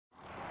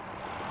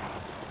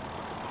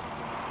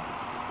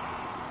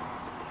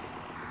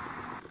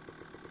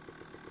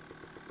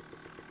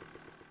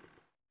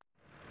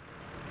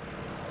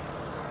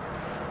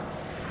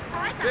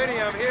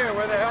Vinny, I'm here.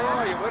 Where the hell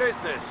are you? What is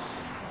this?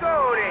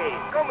 Toni,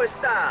 ¿cómo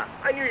está?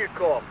 I knew you'd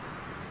call.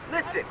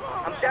 Listen,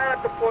 I'm down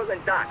at the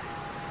Portland docks.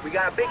 We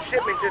got a big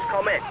shipment just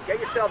come in. Get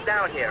yourself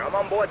down here. I'm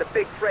on board the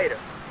big freighter.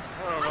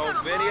 I don't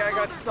know, Vinny. I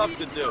got stuff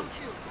to do.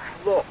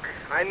 Look,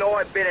 I know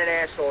I've been an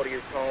asshole to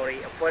you, Toni,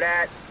 and for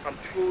that, I'm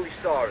truly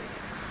sorry.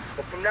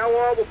 But from now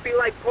on, we'll be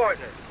like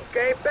partners,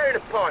 okay? Better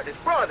than partners,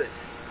 brothers.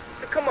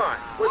 So come on,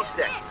 what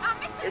do you say?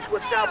 It's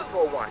what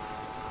Salvatore wants.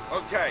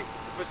 Okay,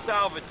 for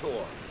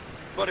Salvatore.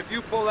 But if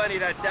you pull any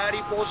of that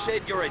daddy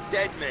bullshit, you're a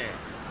dead man.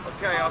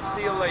 Okay, I'll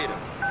see you later.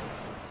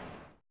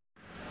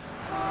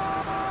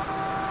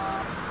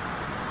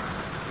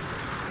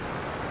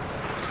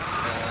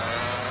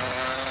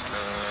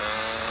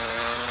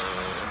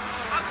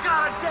 I've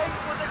got a date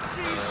for the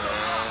season.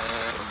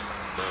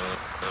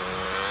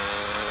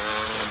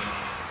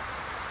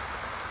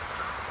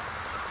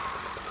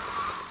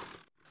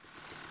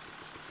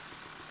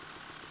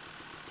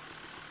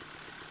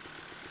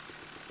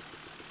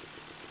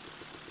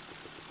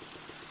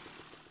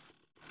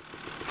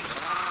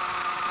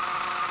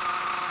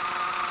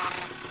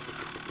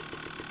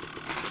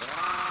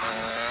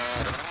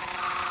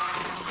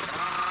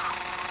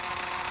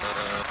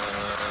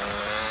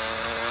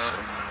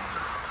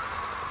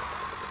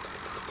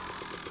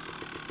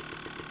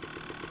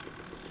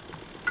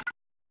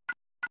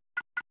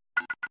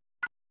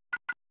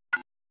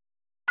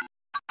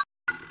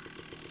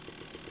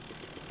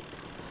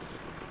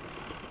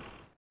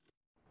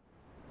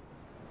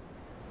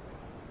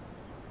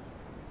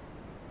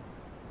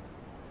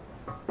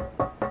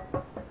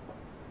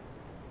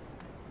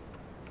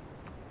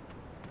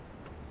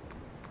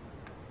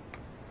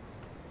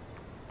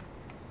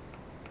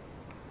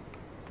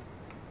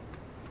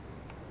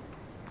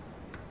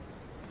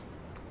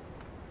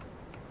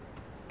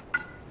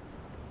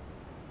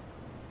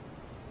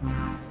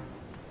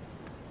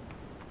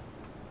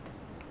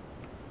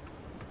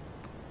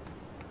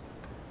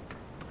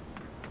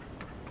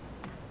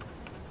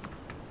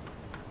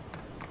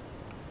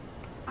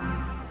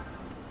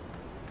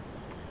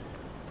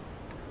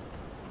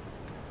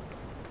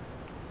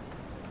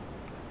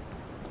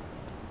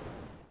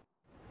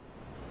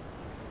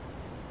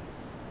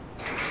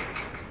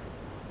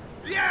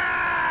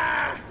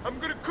 Yeah! I'm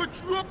gonna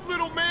cut you up,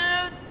 little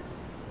man!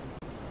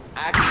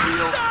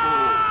 Axial fool.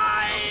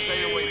 Now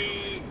stay away from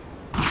me.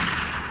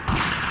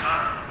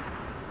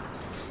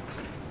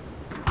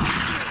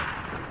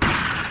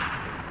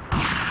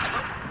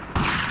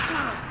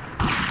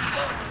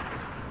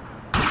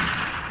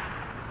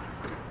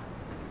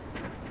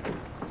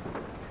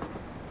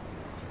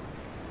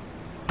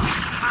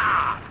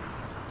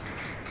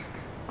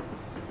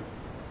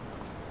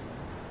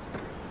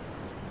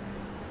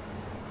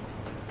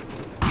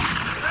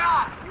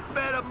 You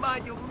better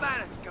mind your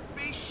manners,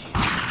 capiche?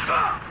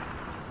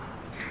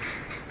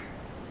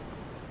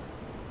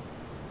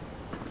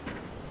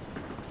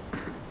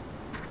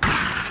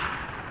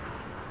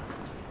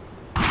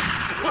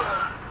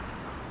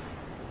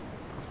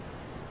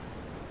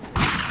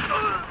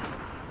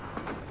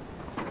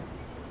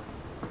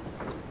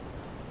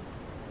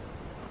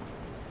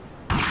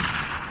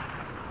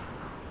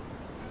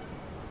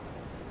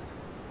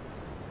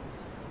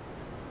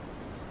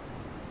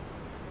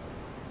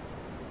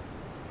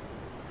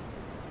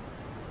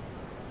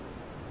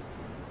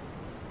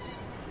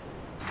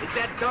 Is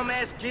that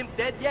dumbass gimp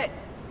dead yet?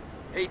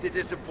 Hate to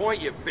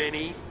disappoint you,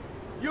 Vinny.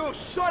 You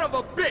son of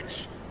a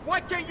bitch! Why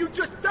can't you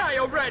just die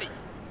already?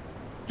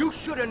 You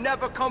should have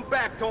never come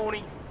back,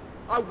 Toni.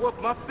 I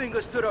worked my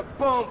fingers to the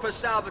bone for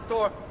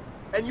Salvatore,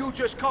 and you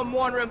just come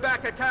wandering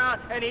back to town,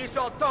 and he's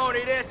all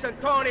Toni this and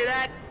Toni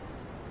that.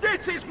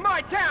 This is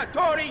my town,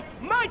 Toni!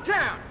 My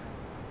town!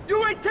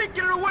 You ain't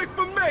taking it away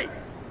from me!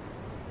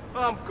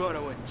 I'm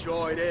gonna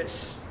enjoy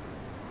this.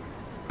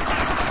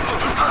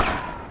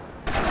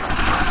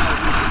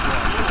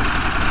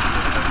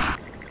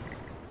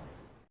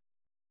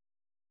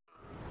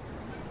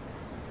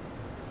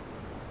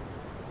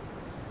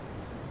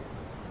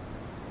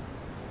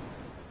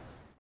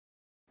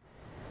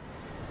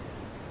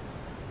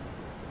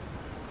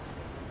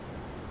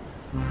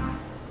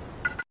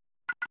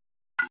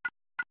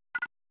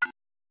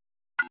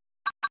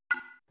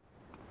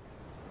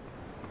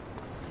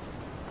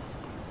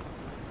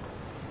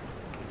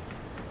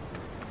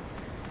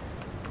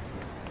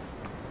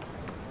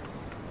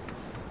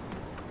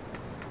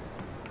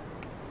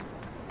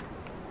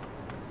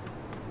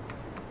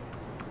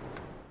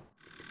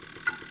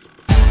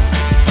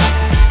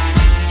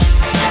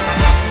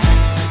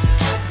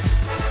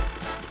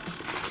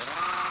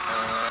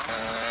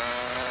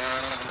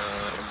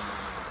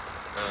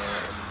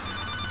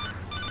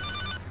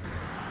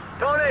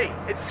 Toni,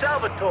 it's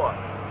Salvatore.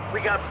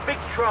 We got big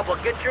trouble.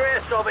 Get your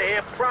ass over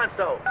here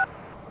pronto.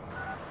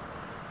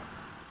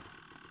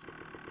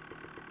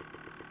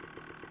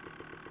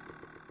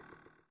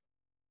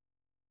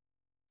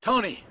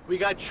 Toni, we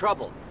got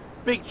trouble.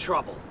 Big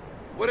trouble.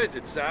 What is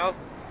it, Sal?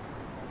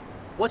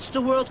 What's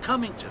the world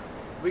coming to?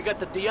 We got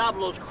the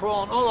Diablos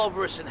crawling all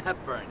over us in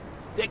Hepburn.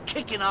 They're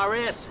kicking our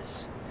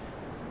asses.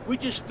 We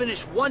just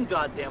finished one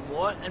goddamn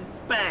war, and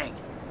bang!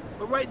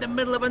 We're right in the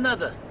middle of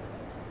another.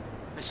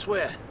 I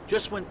swear,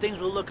 just when things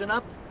were looking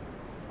up,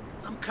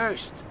 I'm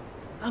cursed.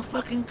 I'm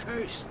fucking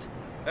cursed.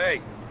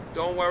 Hey,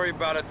 don't worry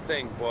about a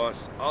thing,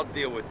 boss. I'll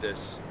deal with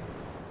this.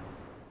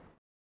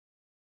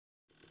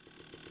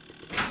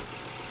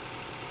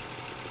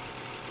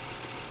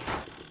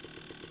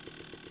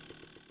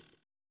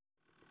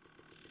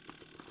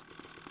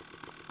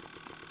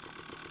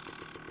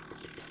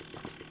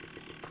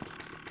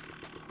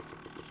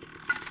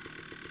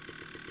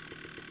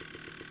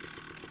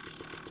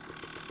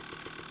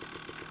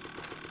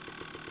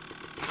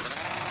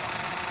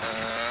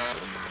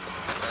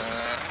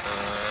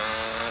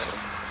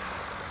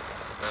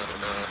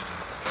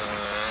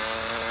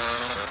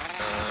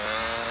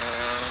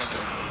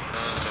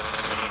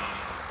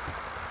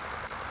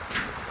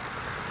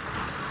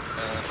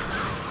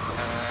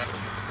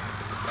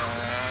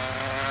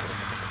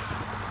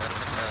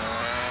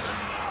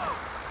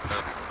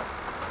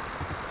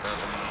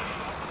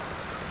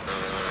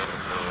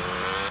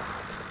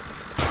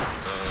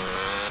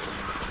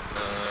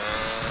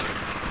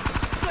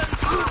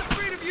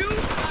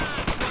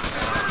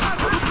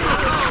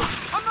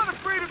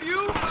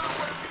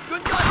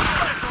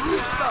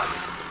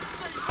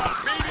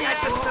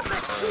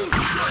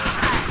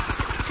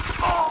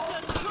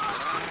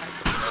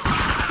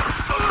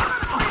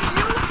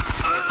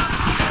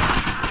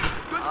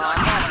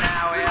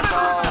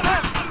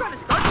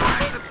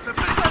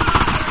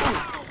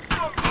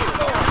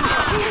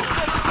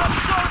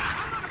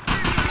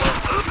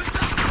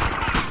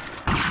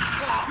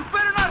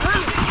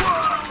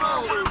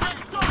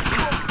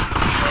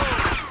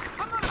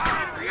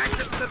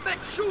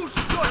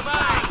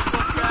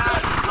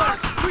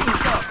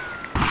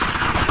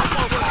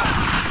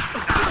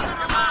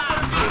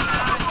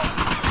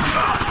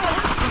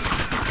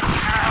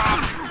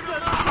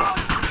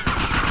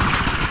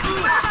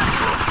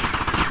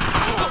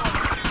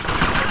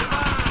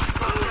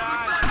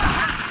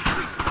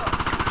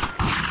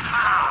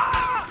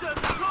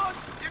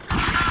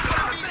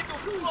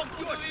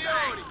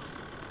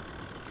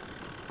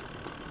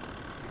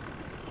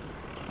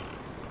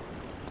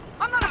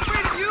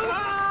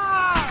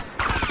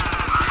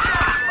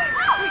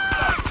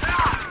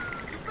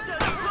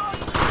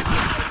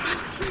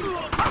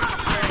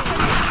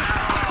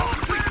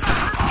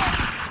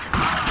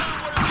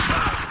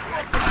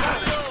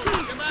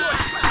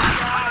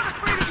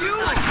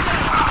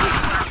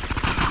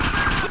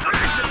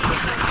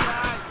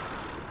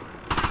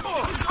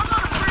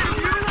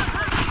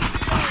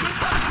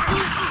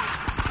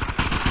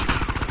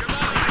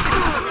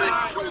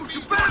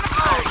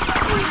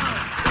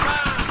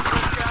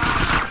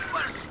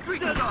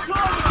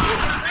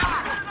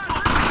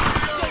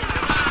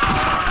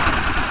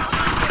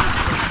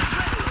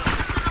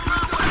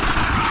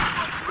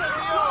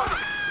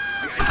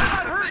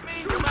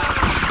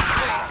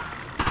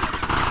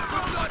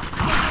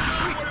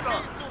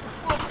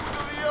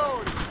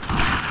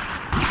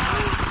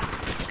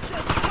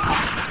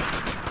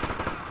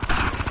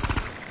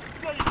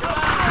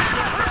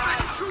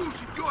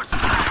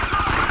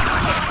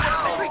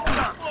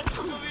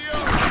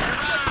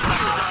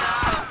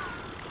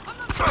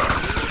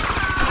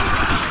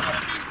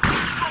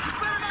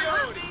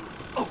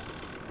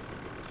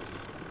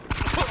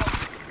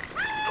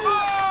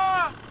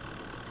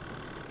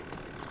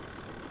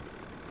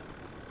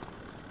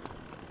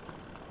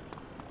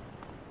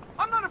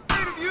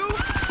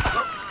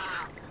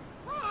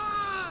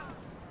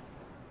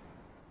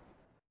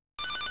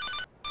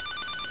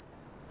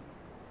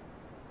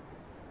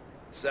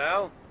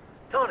 Sal?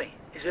 Tony,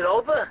 is it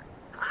over?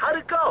 How'd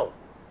it go?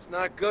 It's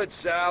not good,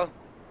 Sal.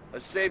 I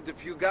saved a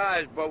few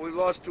guys, but we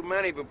lost too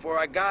many before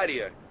I got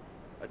here.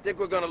 I think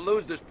we're gonna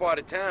lose this part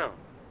of town.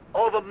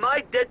 Over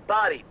my dead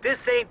body. This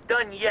ain't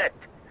done yet.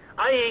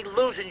 I ain't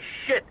losing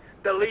shit.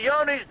 The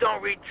Leones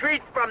don't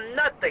retreat from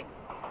nothing.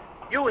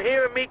 You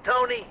hearing me,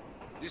 Tony?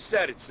 You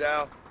said it,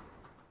 Sal.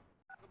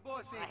 The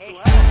boss ain't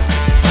too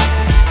happy.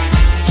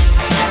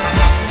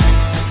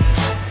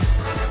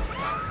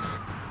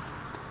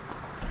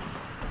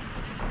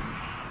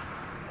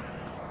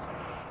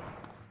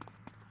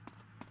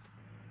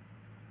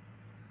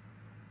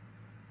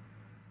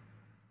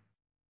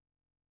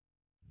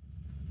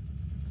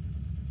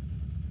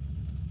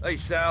 Hey,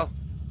 Sal.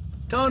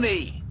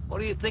 Tony, what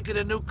do you think of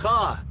the new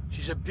car?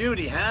 She's a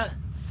beauty, huh?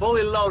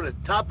 Fully loaded,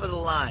 top of the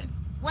line.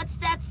 What's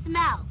that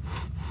smell?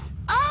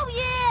 Oh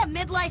yeah,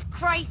 midlife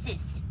crisis.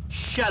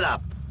 Shut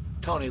up.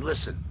 Tony,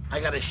 listen. I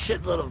got a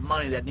shitload of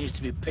money that needs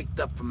to be picked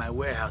up from my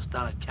warehouse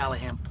down at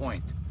Callahan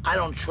Point. I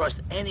don't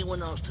trust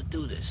anyone else to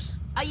do this.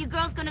 Are you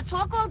girls gonna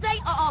talk all day,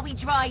 or are we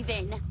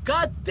driving?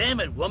 God damn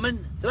it,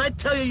 woman. Did I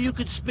tell you you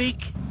could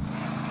speak?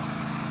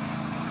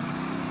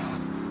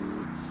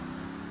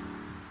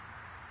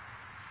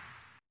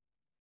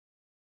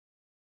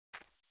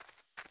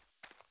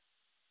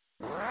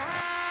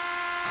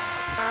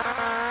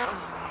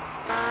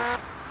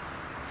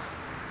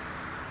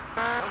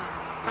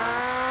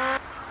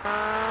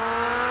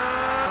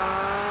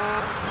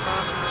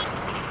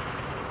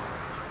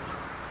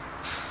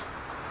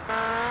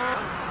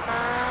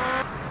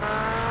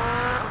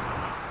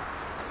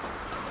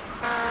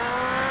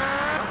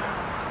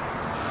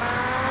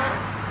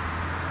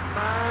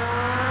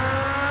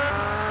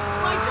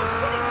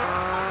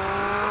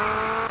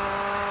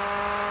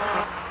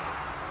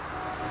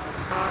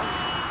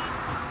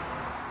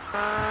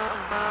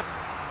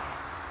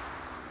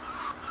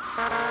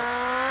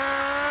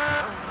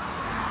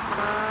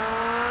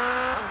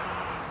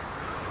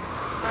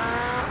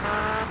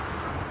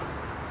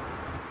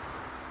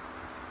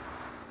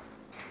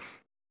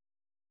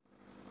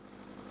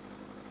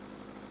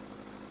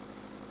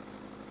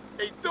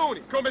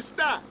 Toni, come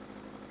sta?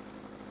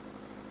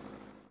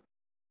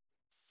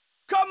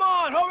 Come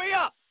on, hurry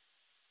up!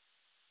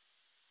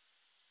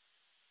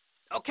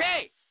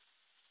 Okay,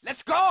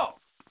 let's go!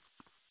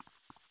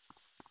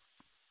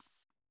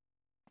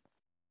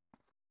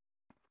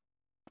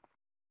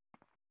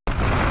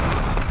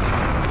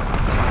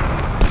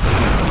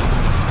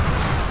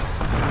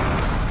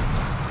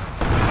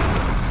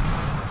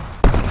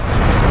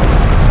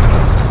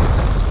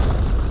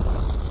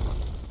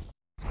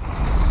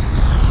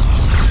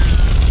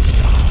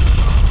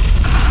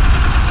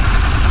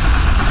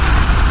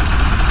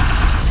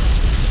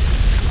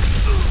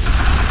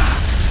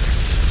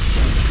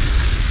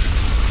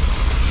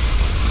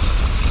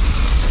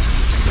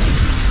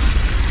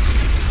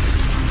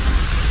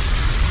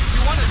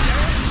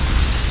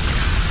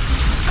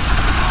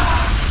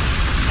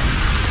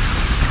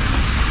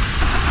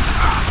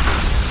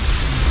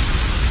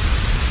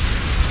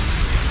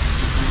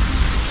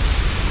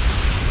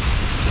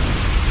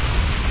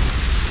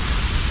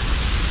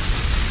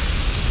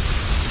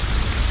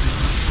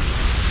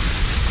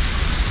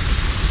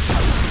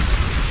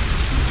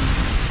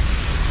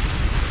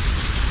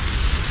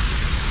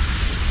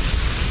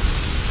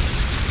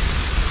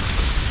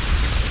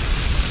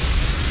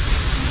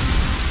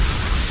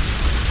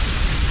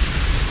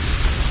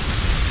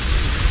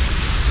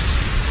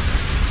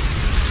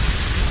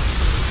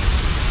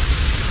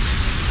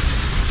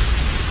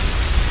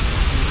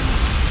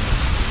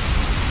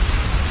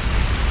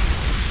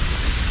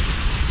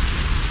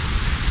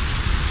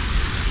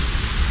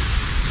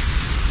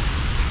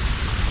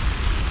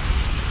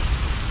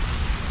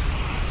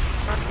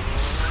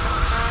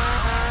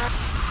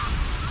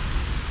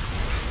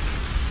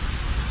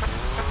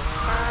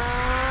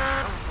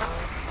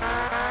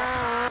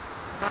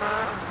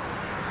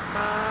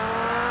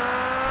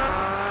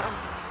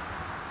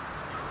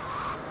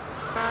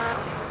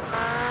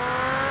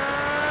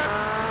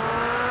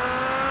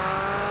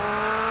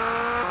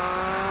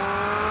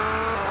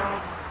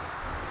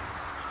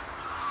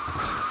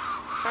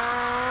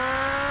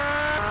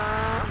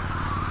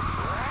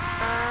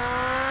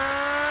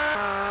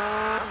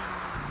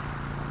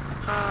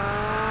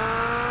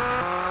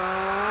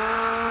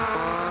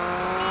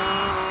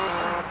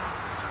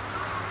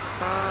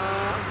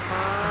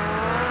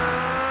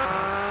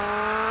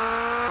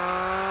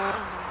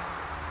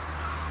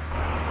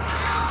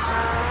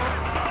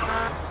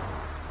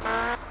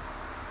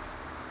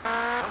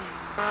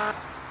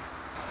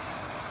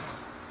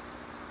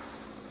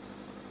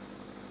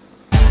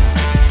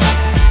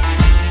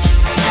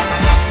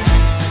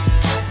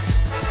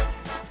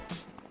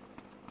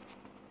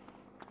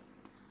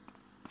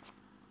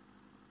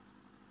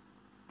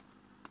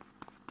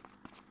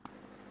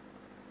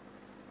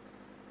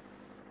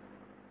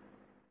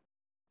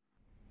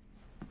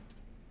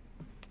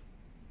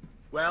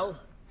 Well?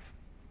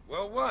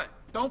 Well, what?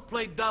 Don't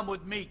play dumb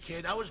with me,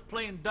 kid. I was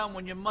playing dumb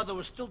when your mother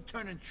was still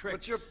turning tricks.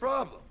 What's your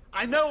problem?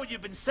 I know what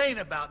you've been saying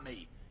about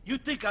me. You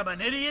think I'm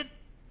an idiot?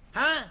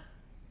 Huh?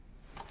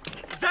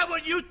 Is that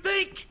what you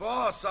think?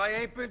 Boss, I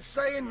ain't been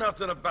saying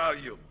nothing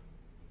about you.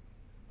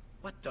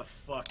 What the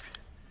fuck?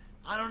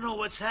 I don't know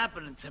what's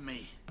happening to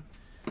me.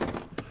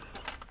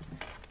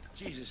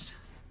 Jesus,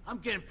 I'm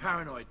getting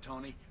paranoid,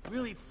 Tony.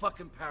 Really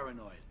fucking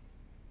paranoid.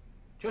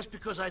 Just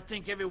because I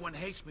think everyone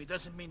hates me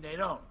doesn't mean they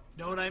don't.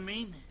 Know what I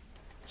mean?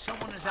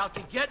 Someone is out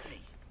to get me.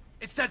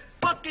 It's that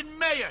fucking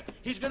mayor.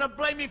 He's gonna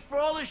blame me for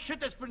all the shit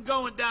that's been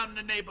going down in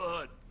the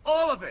neighborhood.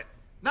 All of it.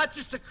 Not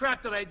just the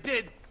crap that I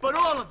did, but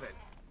all of it.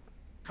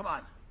 Come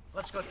on,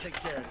 let's go take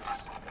care of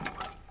this.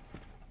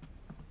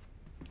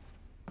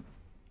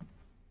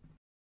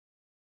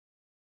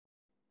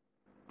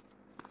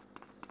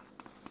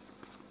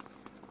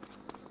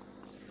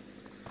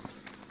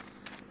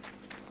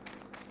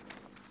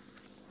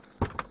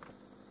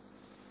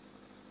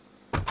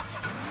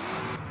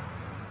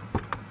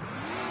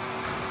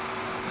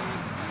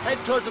 Head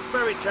towards the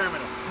ferry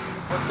terminal.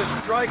 But the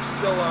strike's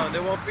still on.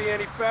 There won't be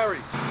any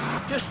ferries.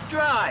 Just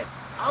drive.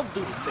 I'll do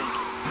the thinking.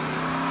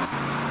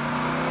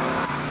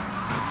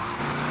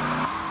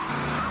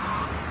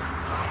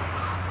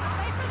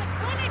 Wait for the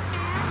clinic,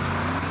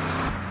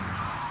 man.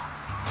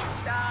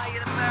 Die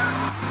in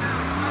America.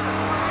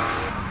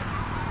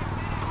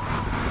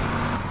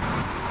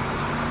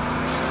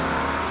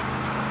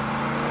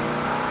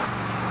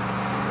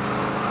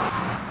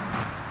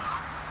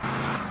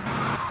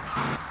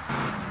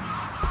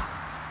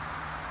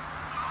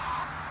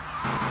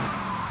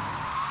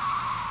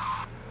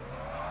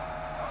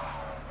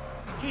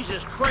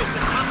 Jesus Christ, the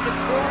cops are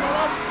crawling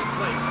all over this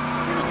place.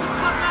 Get us the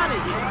fuck out of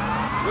here.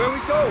 Where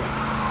we go?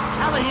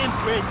 Callahan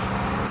Bridge.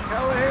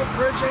 Callahan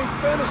Bridge ain't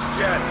finished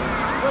yet.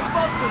 We're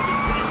both gonna be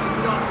finished if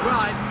we don't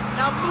drive.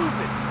 Now move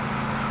it.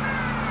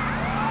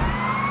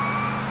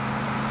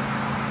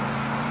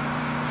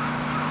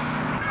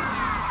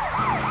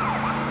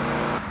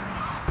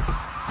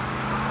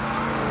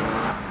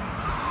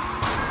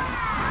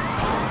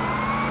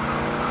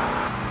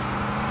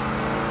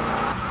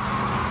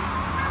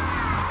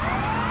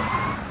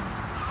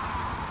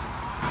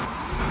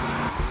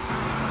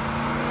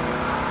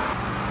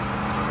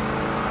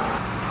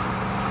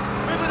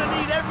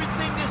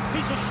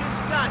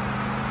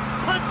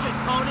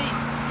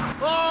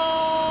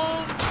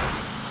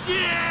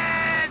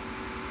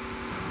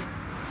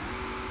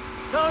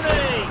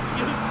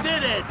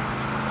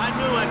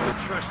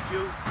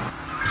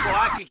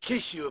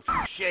 kiss you if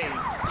you're ashamed.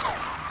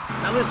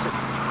 Now listen,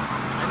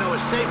 I know a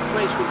safe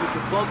place where we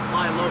can both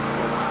lie low for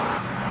a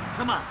while.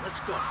 Come on, let's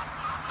go.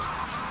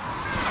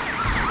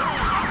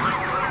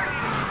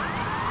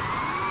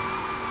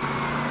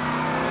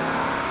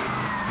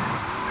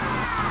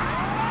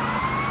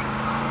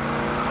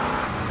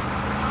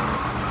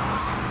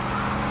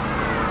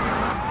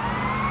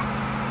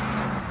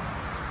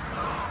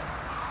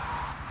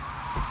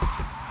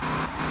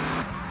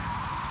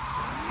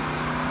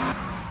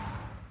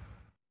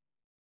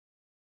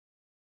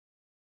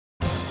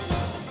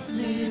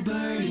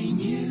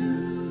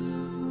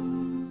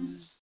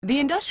 The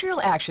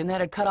industrial action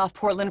that had cut off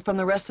Portland from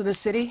the rest of the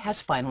city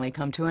has finally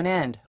come to an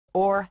end.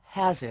 Or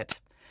has it?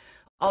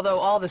 Although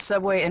all the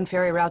subway and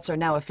ferry routes are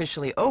now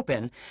officially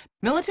open,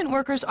 militant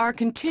workers are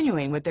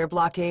continuing with their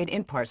blockade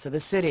in parts of the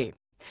city.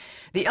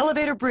 The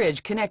elevator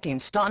bridge connecting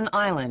Staunton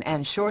Island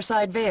and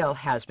Shoreside Vale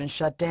has been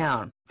shut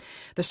down.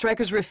 The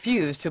strikers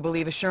refuse to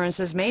believe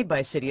assurances made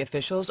by city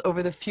officials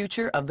over the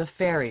future of the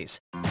ferries.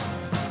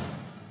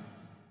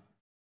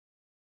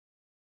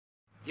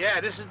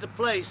 Yeah, this is the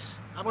place.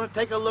 I'm gonna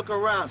take a look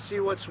around, see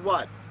what's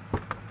what.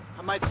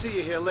 I might see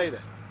you here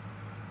later.